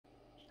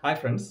Hi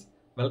friends,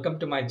 welcome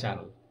to my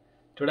channel.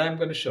 Today I'm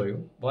going to show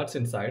you what's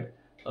inside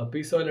a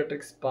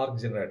piezoelectric spark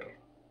generator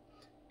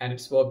and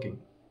it's working.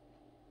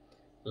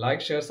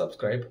 Like, share,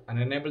 subscribe and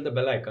enable the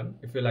bell icon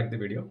if you like the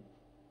video.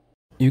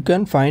 You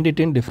can find it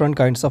in different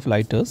kinds of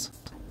lighters.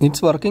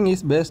 Its working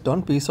is based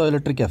on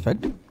piezoelectric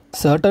effect.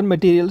 Certain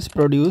materials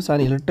produce an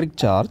electric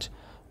charge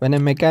when a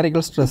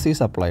mechanical stress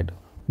is applied.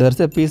 There's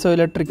a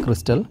piezoelectric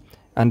crystal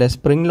and a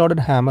spring-loaded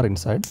hammer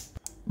inside.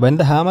 When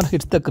the hammer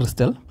hits the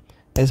crystal,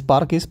 a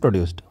spark is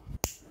produced.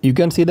 You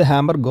can see the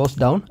hammer goes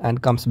down and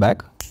comes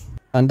back,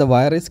 and the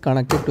wire is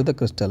connected to the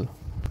crystal.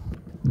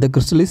 The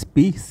crystal is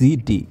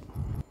PCT.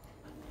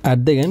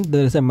 At the end,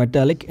 there is a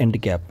metallic end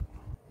cap.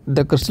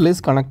 The crystal is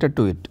connected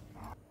to it.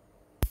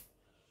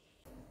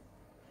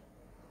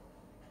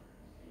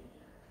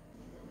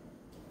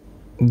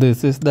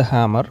 This is the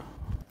hammer.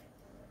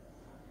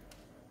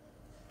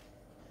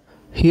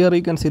 Here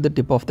you can see the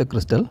tip of the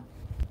crystal.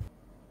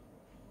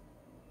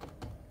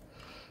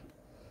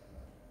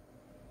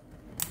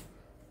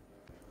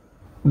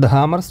 The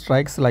hammer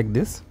strikes like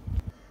this.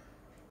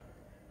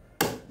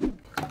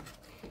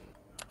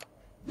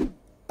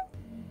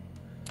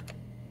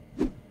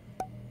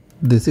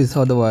 This is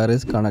how the wire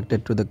is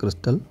connected to the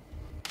crystal.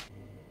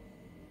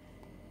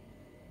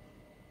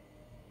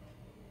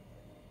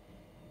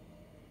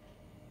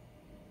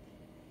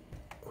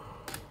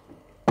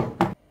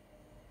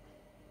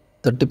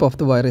 The tip of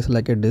the wire is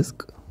like a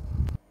disc.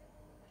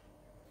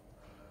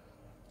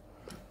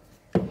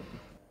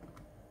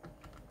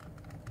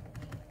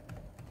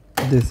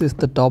 This is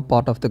the top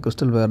part of the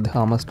crystal where the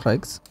hammer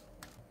strikes.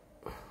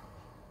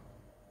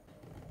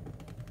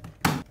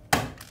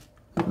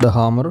 The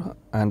hammer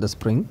and the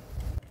spring.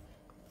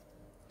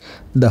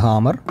 The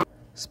hammer,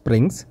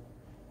 springs,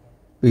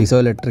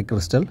 piezoelectric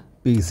crystal,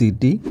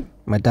 PCT,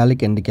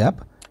 metallic end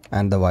cap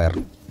and the wire.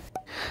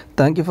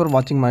 Thank you for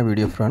watching my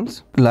video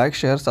friends. Like,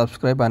 share,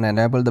 subscribe and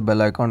enable the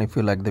bell icon if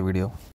you like the video.